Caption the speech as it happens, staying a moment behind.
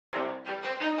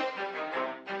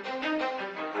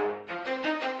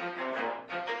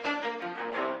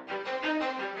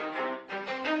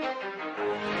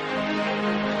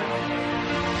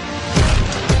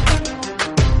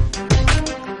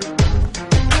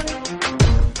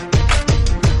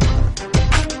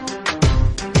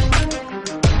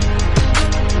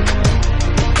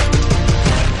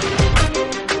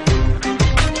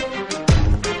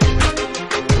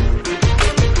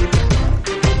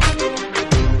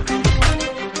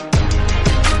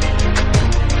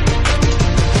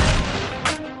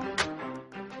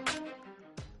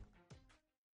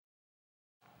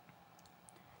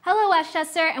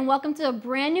Westchester, and welcome to a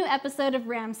brand new episode of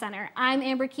Ram Center. I'm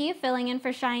Amber Key, filling in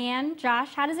for Cheyenne.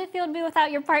 Josh, how does it feel to be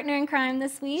without your partner in crime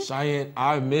this week? Cheyenne,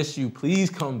 I miss you. Please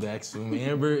come back soon.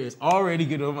 Amber is already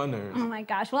getting on my nerves. Oh my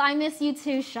gosh. Well, I miss you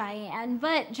too, Cheyenne.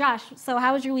 But Josh, so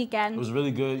how was your weekend? It was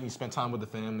really good. You spent time with the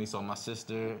family, saw my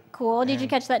sister. Cool. Did you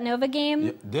catch that Nova game?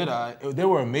 Yeah, did I? They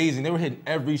were amazing. They were hitting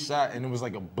every shot, and it was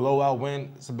like a blowout win.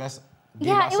 It's the best.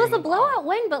 Yeah, it was a blowout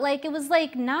win, but like it was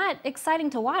like not exciting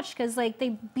to watch because like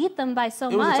they beat them by so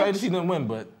much. It was exciting to see them win,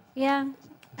 but yeah.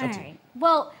 All right.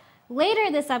 Well,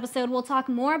 later this episode we'll talk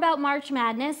more about March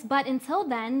Madness, but until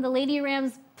then, the Lady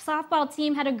Rams softball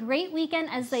team had a great weekend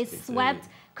as they swept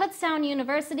Kutztown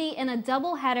University in a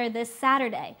doubleheader this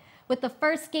Saturday, with the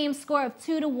first game score of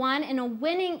 2-1 and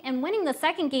winning the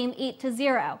second game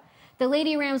 8-0. The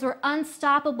Lady Rams were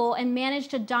unstoppable and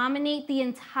managed to dominate the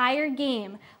entire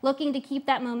game, looking to keep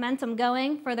that momentum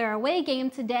going for their away game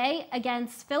today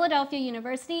against Philadelphia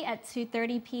University at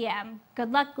 2:30 p.m.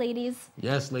 Good luck, ladies.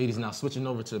 Yes, ladies. Now switching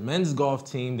over to the men's golf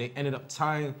team, they ended up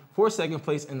tying for second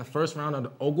place in the first round of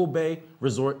the Ogle Bay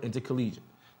Resort Intercollegiate.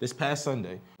 This past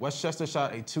Sunday, Westchester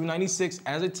shot a 296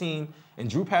 as a team, and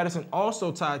Drew Patterson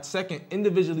also tied second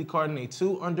individually, carding a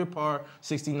 2 under par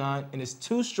 69 and is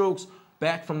 2 strokes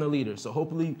back from the leader. So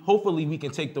hopefully we can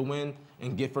take the win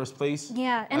and get first place.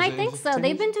 Yeah, and I think so.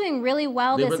 They've been doing really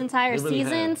well this entire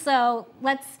season, so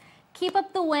let's keep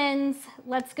up the wins.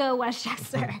 Let's go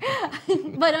Westchester.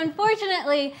 But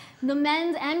unfortunately, the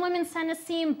men's and women's tennis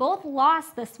team both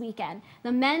lost this weekend.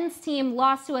 The men's team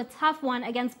lost to a tough one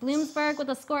against Bloomsburg with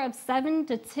a score of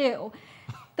 7-2.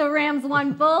 The Rams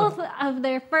won both of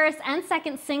their first and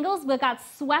second singles, but got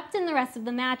swept in the rest of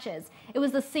the matches. It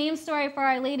was the same story for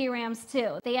our Lady Rams,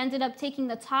 too. They ended up taking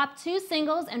the top 2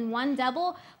 singles and 1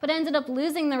 double, but ended up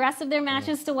losing the rest of their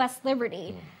matches to West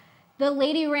Liberty. The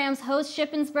Lady Rams host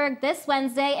Shippensburg this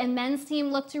Wednesday, and men's team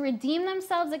look to redeem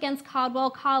themselves against Caldwell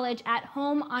College at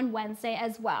home on Wednesday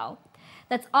as well.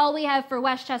 That's all we have for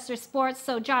Westchester sports,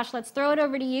 so Josh, let's throw it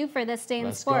over to you for This Day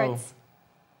in Sports.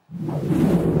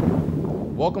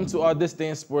 Welcome to our This Day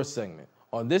in Sports segment.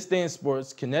 On This Day in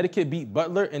Sports, Connecticut beat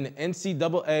Butler in the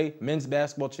NCAA Men's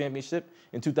Basketball Championship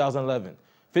in 2011,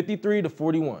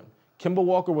 53-41. Kimber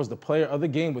Walker was the player of the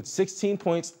game with 16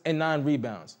 points and 9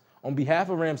 rebounds. On behalf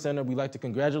of Ram Center, we'd like to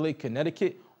congratulate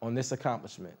Connecticut on this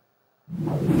accomplishment.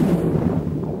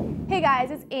 Hey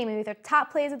guys, it's Amy with our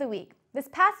top plays of the week. This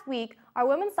past week, our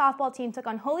women's softball team took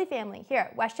on Holy Family here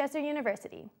at Westchester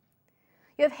University.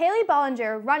 You have Haley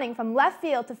Bollinger running from left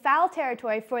field to foul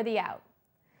territory for the out.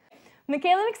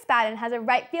 Michaela McSpadden has a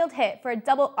right field hit for a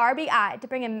double RBI to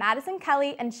bring in Madison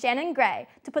Kelly and Shannon Gray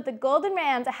to put the Golden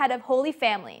Rams ahead of Holy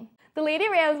Family. The Lady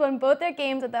Rams won both their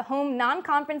games at the home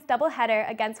non-conference doubleheader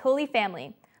against Holy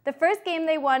Family. The first game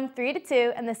they won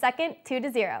 3-2 and the second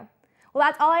 2-0. Well,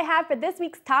 that's all I have for this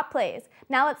week's top plays.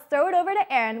 Now let's throw it over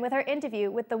to Erin with her interview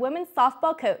with the women's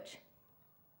softball coach.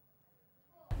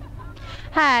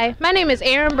 Hi, my name is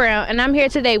Erin Brown, and I'm here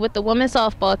today with the women's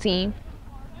softball team.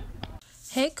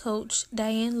 Head coach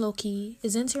Diane Loki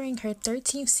is entering her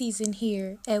 13th season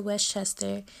here at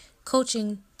Westchester,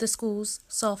 coaching the school's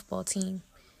softball team.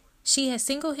 She has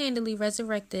single-handedly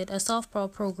resurrected a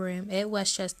softball program at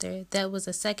Westchester that was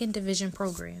a second division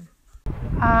program.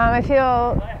 I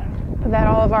feel that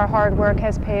all of our hard work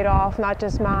has paid off, not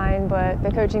just mine, but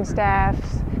the coaching staff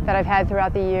that I've had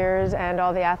throughout the years and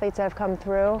all the athletes that have come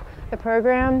through the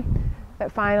program,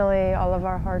 that finally all of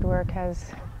our hard work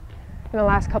has, in the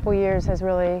last couple years, has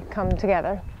really come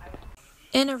together.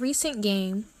 In a recent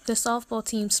game, the softball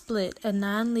team split a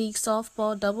non-league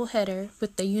softball doubleheader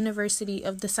with the University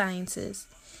of the Sciences.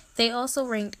 They also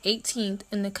ranked 18th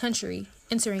in the country,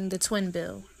 entering the Twin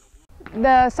Bill.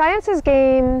 The Sciences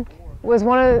game was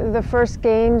one of the first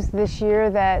games this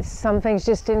year that some things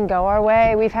just didn't go our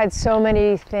way. We've had so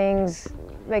many things,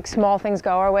 like small things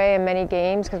go our way in many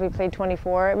games because we played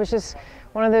 24. It was just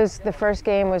one of those, the first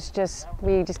game was just,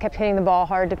 we just kept hitting the ball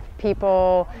hard to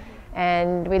people,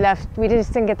 and we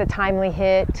just didn't get the timely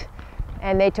hit,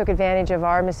 and they took advantage of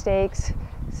our mistakes.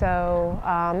 So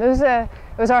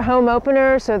it was our home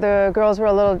opener, so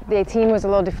the team was a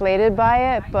little deflated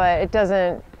by it, but it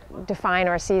doesn't define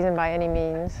our season by any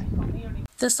means.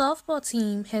 The softball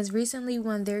team has recently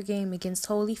won their game against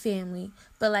Holy Family,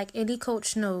 but like any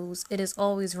coach knows, it is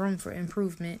always room for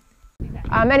improvement.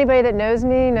 Anybody that knows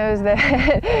me knows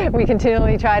that we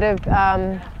continually try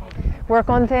to work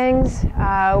on things.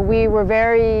 We were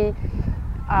very,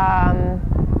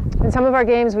 in some of our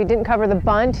games we didn't cover the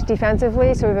bunt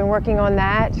defensively, so we've been working on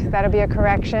that. That'll be a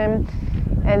correction.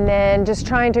 And then just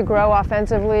trying to grow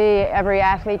offensively, every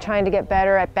athlete trying to get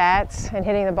better at bats and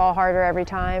hitting the ball harder every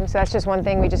time. So that's just one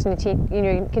thing we just need to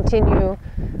continue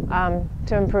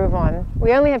to improve on.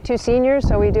 We only have 2 seniors,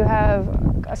 so we do have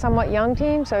a somewhat young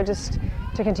team, so just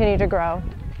to continue to grow.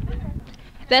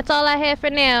 That's all I have for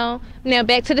now. Now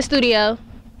back to the studio.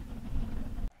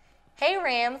 Hey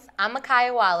Rams, I'm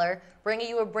Micaiah Waller, bringing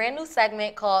you a brand new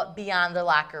segment called Beyond the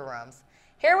Locker Rooms.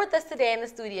 Here with us today in the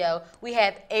studio, we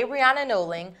have Abrianna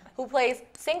Noling, who plays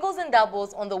singles and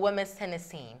doubles on the women's tennis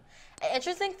team. An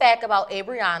interesting fact about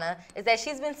Abrianna is that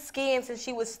she's been skiing since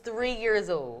she was 3 years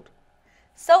old.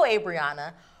 So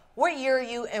Abrianna, what year are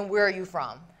you and where are you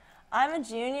from? I'm a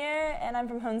junior and I'm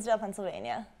from Honesdale,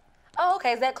 Pennsylvania. Oh,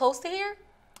 okay. Is that close to here?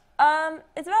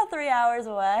 It's about 3 hours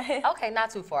away. Okay, not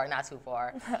too far, not too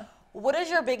far. What is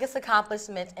your biggest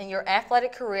accomplishment in your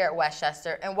athletic career at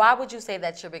Westchester, and why would you say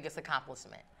that's your biggest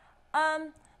accomplishment?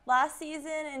 Last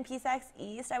season in PSACs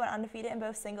East, I went undefeated in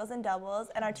both singles and doubles,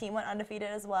 and our team went undefeated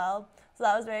as well. So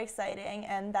that was very exciting,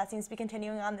 and that seems to be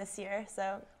continuing on this year.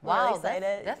 So we're really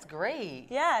excited. That's great.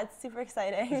 Yeah, it's super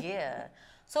exciting. Yeah.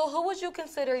 So who would you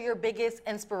consider your biggest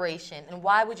inspiration, and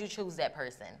why would you choose that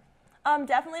person?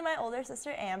 Definitely my older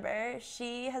sister, Amber.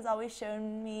 She has always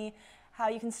shown me how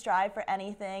you can strive for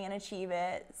anything and achieve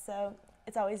it. So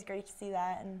it's always great to see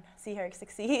that and see her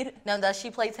succeed. Now, does she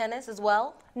play tennis as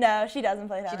well? No, she doesn't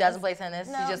play tennis. She doesn't play tennis?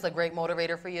 No. She's just a great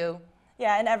motivator for you?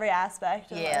 Yeah, in every aspect.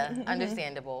 Yeah,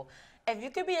 understandable. If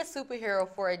you could be a superhero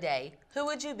for a day, who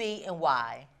would you be and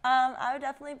why? I would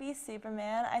definitely be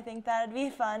Superman. I think that would be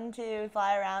fun to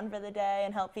fly around for the day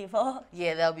and help people.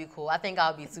 Yeah, that would be cool. I think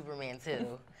I'll be Superman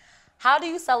too. How do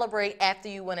you celebrate after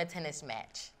you win a tennis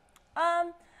match?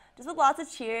 Just with lots of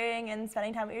cheering and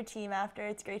spending time with your team after.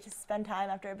 It's great to spend time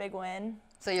after a big win.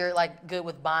 So you're like good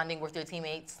with bonding with your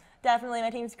teammates? Definitely, my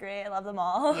team's great. I love them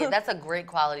all. Yeah, that's a great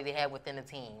quality to have within a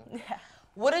team. Yeah.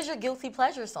 What is your guilty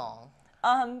pleasure song?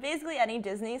 Basically any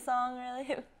Disney song,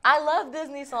 really. I love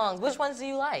Disney songs. Which ones do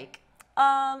you like?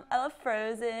 I love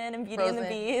Frozen and Beauty and the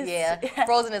Beast. Yeah,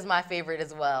 Frozen is my favorite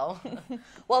as well.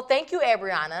 Well, thank you,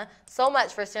 Abrianna, so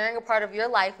much for sharing a part of your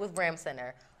life with Ram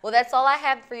Center. Well, that's all I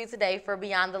have for you today for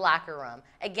Beyond the Locker Room.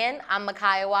 Again, I'm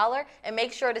Micaiah Waller, and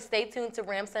make sure to stay tuned to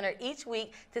Ram Center each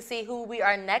week to see who will be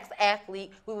our next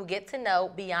athlete we will get to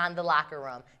know beyond the locker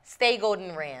room. Stay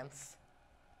Golden Rams.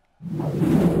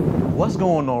 What's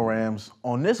going on, Rams?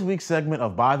 On this week's segment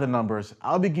of By the Numbers,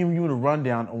 I'll be giving you a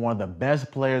rundown on one of the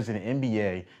best players in the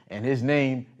NBA, and his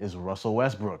name is Russell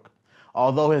Westbrook.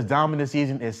 Although his dominant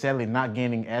season is sadly not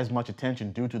gaining as much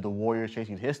attention due to the Warriors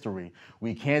chasing history,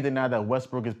 we can't deny that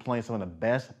Westbrook is playing some of the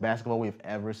best basketball we've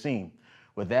ever seen.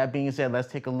 With that being said, let's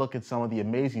take a look at some of the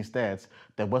amazing stats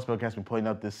that Westbrook has been putting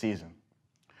up this season.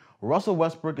 Russell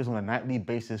Westbrook is on a nightly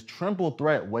basis triple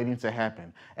threat waiting to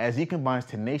happen as he combines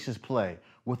tenacious play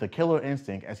with a killer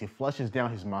instinct as he flushes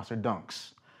down his monster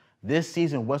dunks. This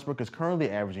season, Westbrook is currently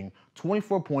averaging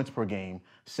 24 points per game,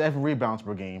 7 rebounds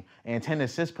per game, and 10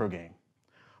 assists per game.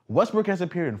 Westbrook has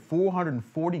appeared in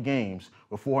 440 games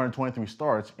with 423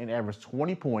 starts and averaged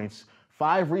 20 points,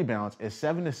 5 rebounds, and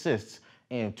 7 assists,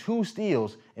 and 2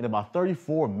 steals in about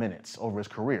 34 minutes over his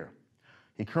career.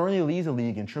 He currently leads the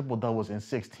league in triple-doubles in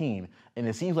 16, and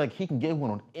it seems like he can get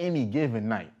one on any given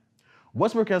night.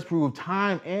 Westbrook has proved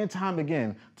time and time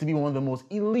again to be one of the most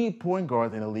elite point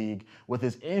guards in the league, with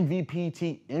his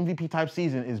MVP-type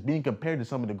season is being compared to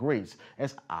some of the greats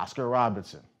as Oscar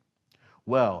Robertson.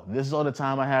 Well, this is all the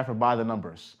time I have for By the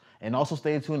Numbers. And also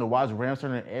stay tuned to watch Ram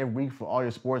Center every week for all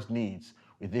your sports needs.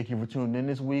 We thank you for tuning in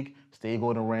this week. Stay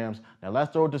Golden Rams. Now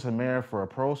let's throw it to Samara for a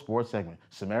pro sports segment.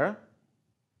 Samara?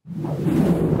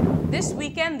 This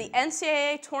weekend, the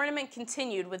NCAA tournament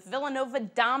continued with Villanova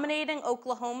dominating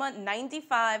Oklahoma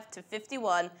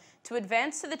 95-51 to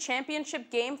advance to the championship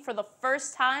game for the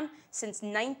first time since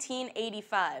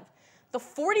 1985. The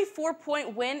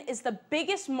 44-point win is the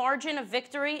biggest margin of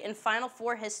victory in Final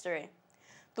Four history.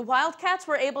 The Wildcats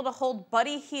were able to hold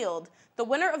Buddy Hield, the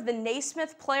winner of the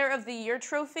Naismith Player of the Year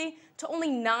trophy, to only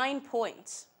 9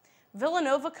 points.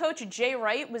 Villanova coach Jay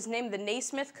Wright was named the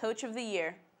Naismith Coach of the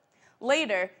Year.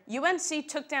 Later, UNC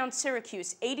took down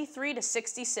Syracuse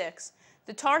 83-66.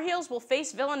 The Tar Heels will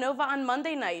face Villanova on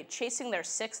Monday night, chasing their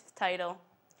 6th title.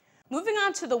 Moving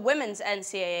on to the women's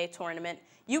NCAA tournament,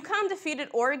 UConn defeated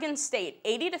Oregon State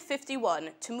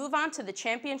 80-51 to move on to the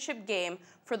championship game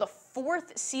for the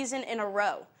 4th season in a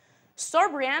row. Star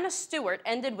Brianna Stewart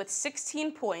ended with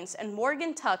 16 points, and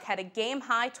Morgan Tuck had a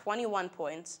game-high 21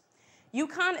 points.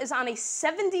 UConn is on a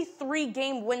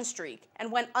 73-game win streak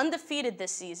and went undefeated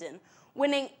this season,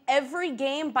 winning every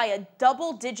game by a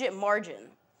double-digit margin.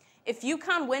 If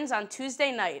UConn wins on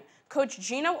Tuesday night, Coach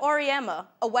Gino Auriemma,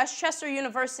 a Westchester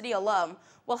University alum,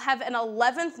 will have an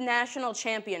 11th national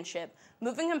championship,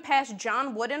 moving him past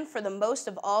John Wooden for the most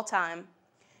of all time.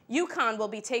 UConn will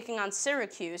be taking on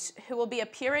Syracuse, who will be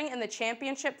appearing in the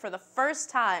championship for the first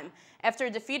time after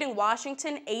defeating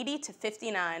Washington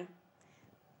 80-59.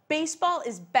 Baseball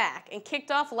is back and kicked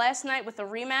off last night with a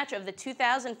rematch of the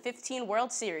 2015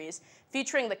 World Series,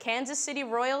 featuring the Kansas City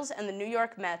Royals and the New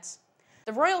York Mets.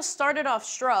 The Royals started off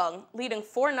strong, leading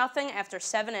 4-0 after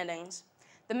 7 innings.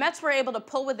 The Mets were able to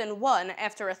pull within 1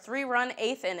 after a 3-run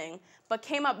 8th inning, but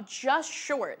came up just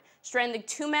short, stranding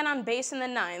 2 men on base in the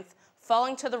 9th,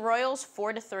 falling to the Royals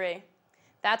 4-3.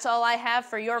 That's all I have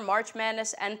for your March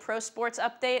Madness and Pro Sports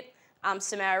update. I'm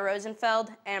Samara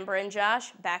Rosenfeld. Amber and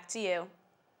Josh, back to you.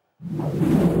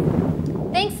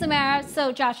 Thanks, Samara.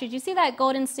 So, Josh, did you see that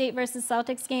Golden State versus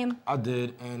Celtics game? I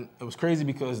did, and it was crazy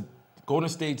because Golden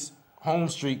State's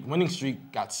winning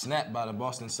streak got snapped by the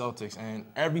Boston Celtics, and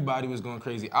everybody was going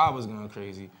crazy. I was going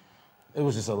crazy. It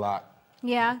was just a lot.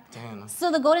 Yeah. Damn.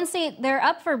 So the Golden State, they're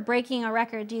up for breaking a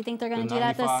record. Do you think they're going to do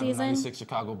that this season? 96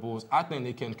 Chicago Bulls. I think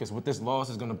they can, because with this loss,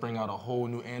 it's going to bring out a whole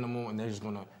new animal, and they're just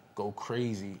going to go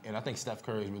crazy. And I think Steph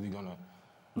Curry is really going to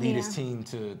lead his team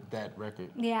to that record.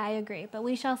 Yeah, I agree, but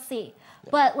we shall see. Yeah.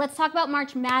 But let's talk about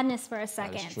March Madness for a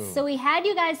second. So we had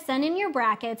you guys send in your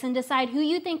brackets and decide who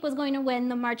you think was going to win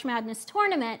the March Madness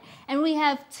tournament, and we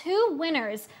have 2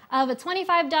 winners of a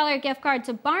 $25 gift card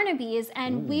to Barnaby's,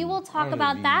 and we will talk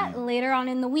about that later on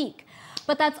in the week.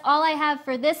 But that's all I have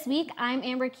for this week. I'm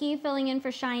Amber Key, filling in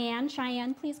for Cheyenne.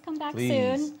 Cheyenne, please come back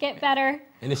soon. Get better.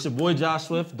 And it's your boy, Josh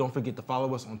Swift. Don't forget to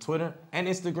follow us on Twitter and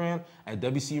Instagram at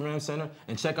WC Rams Center.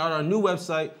 And check out our new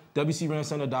website,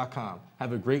 WCRamsCenter.com.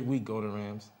 Have a great week, Golden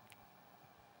Rams.